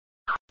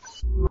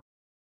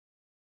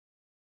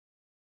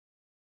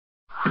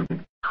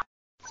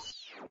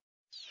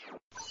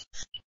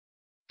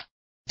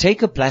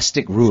Take a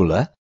plastic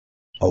ruler,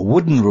 a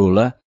wooden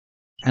ruler,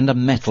 and a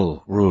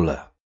metal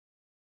ruler.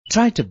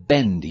 Try to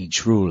bend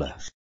each ruler.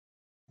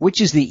 Which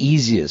is the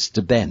easiest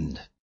to bend?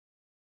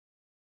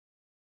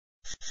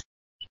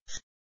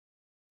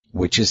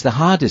 Which is the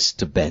hardest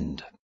to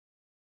bend?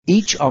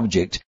 Each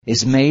object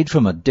is made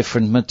from a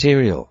different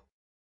material.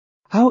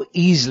 How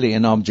easily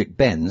an object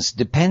bends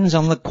depends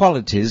on the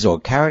qualities or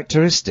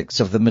characteristics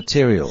of the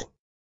material.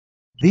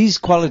 These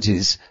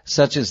qualities,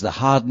 such as the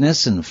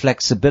hardness and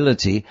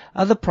flexibility,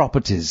 are the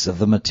properties of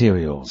the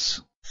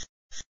materials.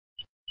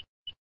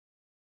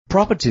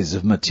 Properties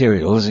of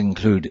materials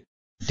include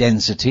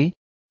density,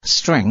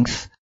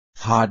 strength,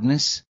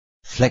 hardness,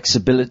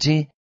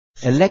 flexibility,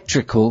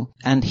 electrical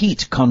and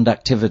heat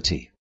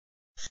conductivity.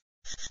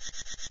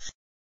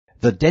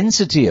 The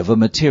density of a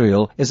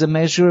material is a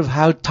measure of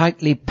how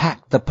tightly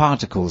packed the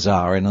particles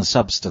are in a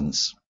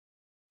substance.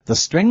 The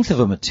strength of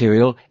a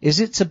material is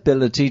its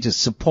ability to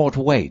support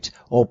weight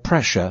or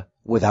pressure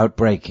without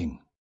breaking.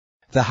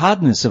 The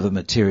hardness of a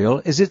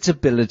material is its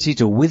ability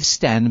to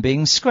withstand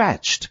being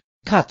scratched,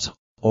 cut,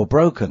 or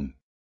broken.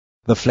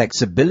 The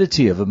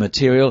flexibility of a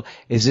material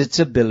is its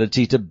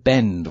ability to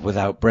bend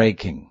without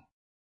breaking.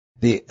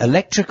 The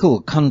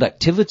electrical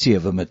conductivity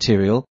of a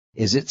material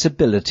is its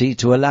ability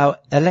to allow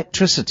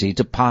electricity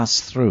to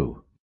pass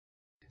through.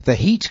 The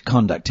heat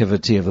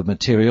conductivity of a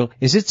material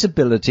is its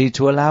ability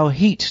to allow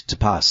heat to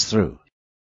pass through.